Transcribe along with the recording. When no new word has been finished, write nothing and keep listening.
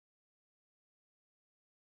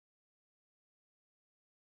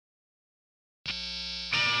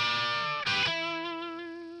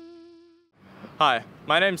Hi,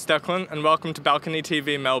 my name's Declan and welcome to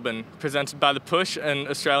BalconyTV Melbourne, presented by The Push and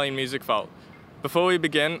Australian Music Vault. Before we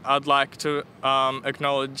begin, I'd like to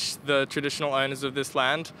acknowledge the traditional owners of this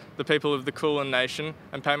land, the people of the Kulin Nation,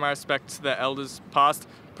 and pay my respects to their elders past,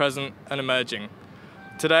 present and emerging.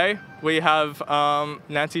 Today we have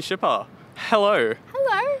Nancie Schipper. Hello.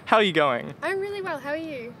 Hello. How are you going? I'm really well, how are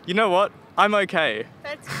you? You know what? I'm okay.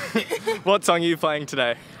 That's good. What song are you playing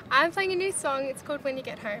today? I'm playing a new song, it's called When You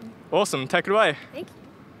Get Home. Awesome, take it away. Thank you.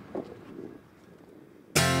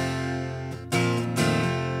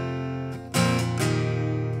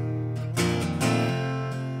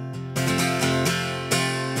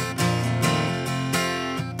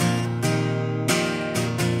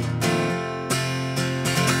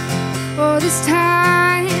 All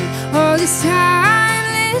this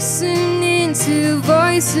time, listening to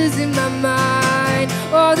voices in my mind.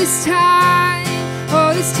 All this time,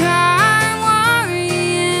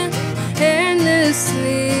 worrying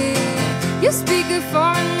endlessly. You speak a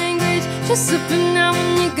foreign language just up and down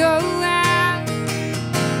when you go out.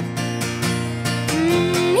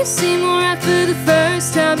 You seem alright for the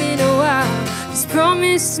first time in a while. Just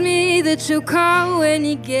promise me that you'll call when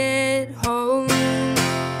you get home.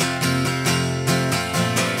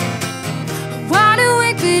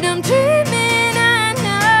 But I'm dreaming, I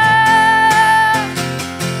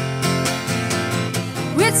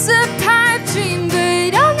know it's a pipe dream,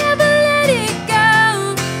 but I'll never let it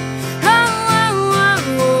go.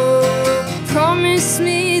 Oh. Promise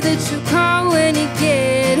me that you'll call when you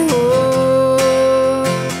get home.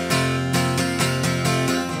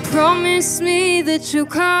 Promise me that you'll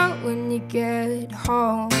call when you get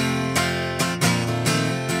home.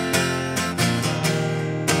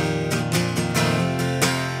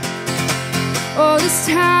 All this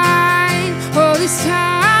time,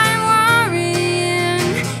 worrying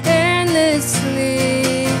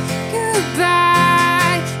endlessly.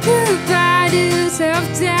 Goodbye to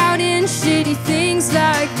self-doubt and shitty things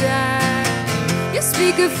like that. You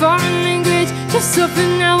speak a foreign language just up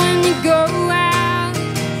and down when you go out.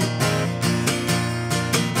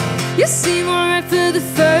 You seem alright for the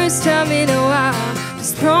first time in a while.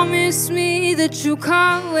 Just promise me that you'll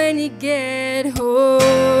call when you get home.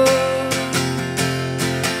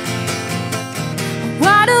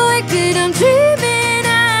 Wide awake, but I'm dreaming,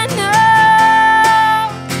 I know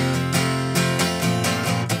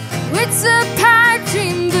it's a pipe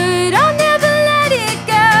dream, but I'll never let it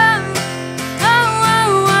go.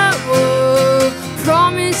 Oh.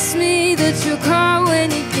 Promise me that you'll call when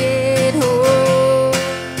you get home.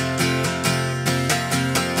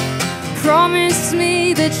 Promise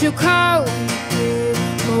me that you'll call when you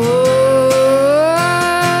get home.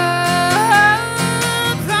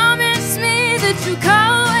 You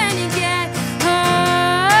call when you get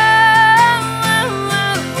home.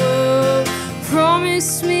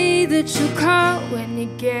 Promise me that you call when you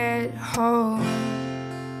get home.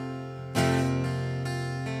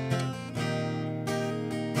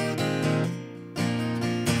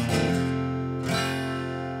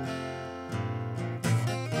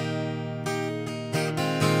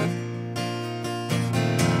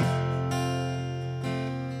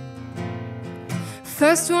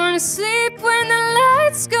 First wanna sleep when the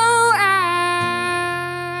lights go out.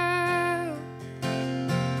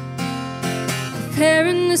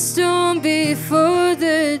 Preparing the storm before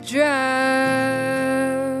the drought.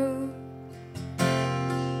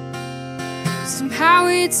 Somehow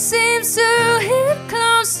it seems to hit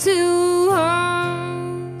close to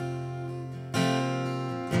home.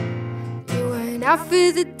 You went out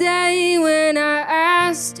for the day when I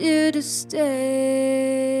asked you to stay.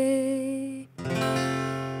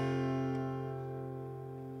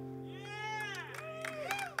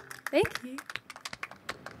 Thank you.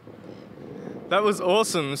 That was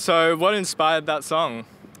awesome. So what inspired that song?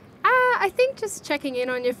 I think just checking in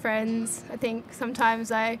on your friends. I think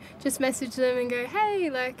sometimes I just message them and go, hey,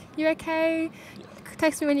 like, you okay?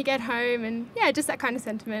 Text me when you get home, and yeah, just that kind of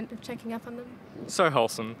sentiment of checking up on them. So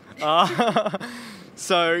wholesome.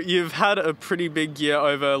 So you've had a pretty big year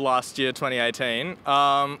over last year, 2018.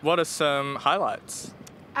 What are some highlights?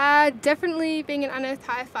 Definitely being an Unearthed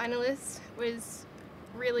High finalist was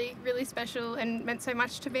really, really special and meant so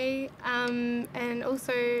much to me. And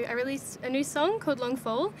also I released a new song called Long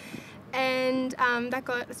Fall, and that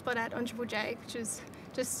got a spot out on Triple J, which was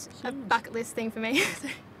just a bucket list thing for me. So,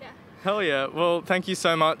 yeah. Hell yeah. Well, thank you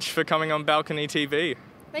so much for coming on Balcony TV.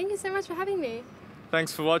 Thank you so much for having me.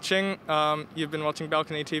 Thanks for watching. You've been watching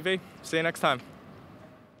Balcony TV. See you next time.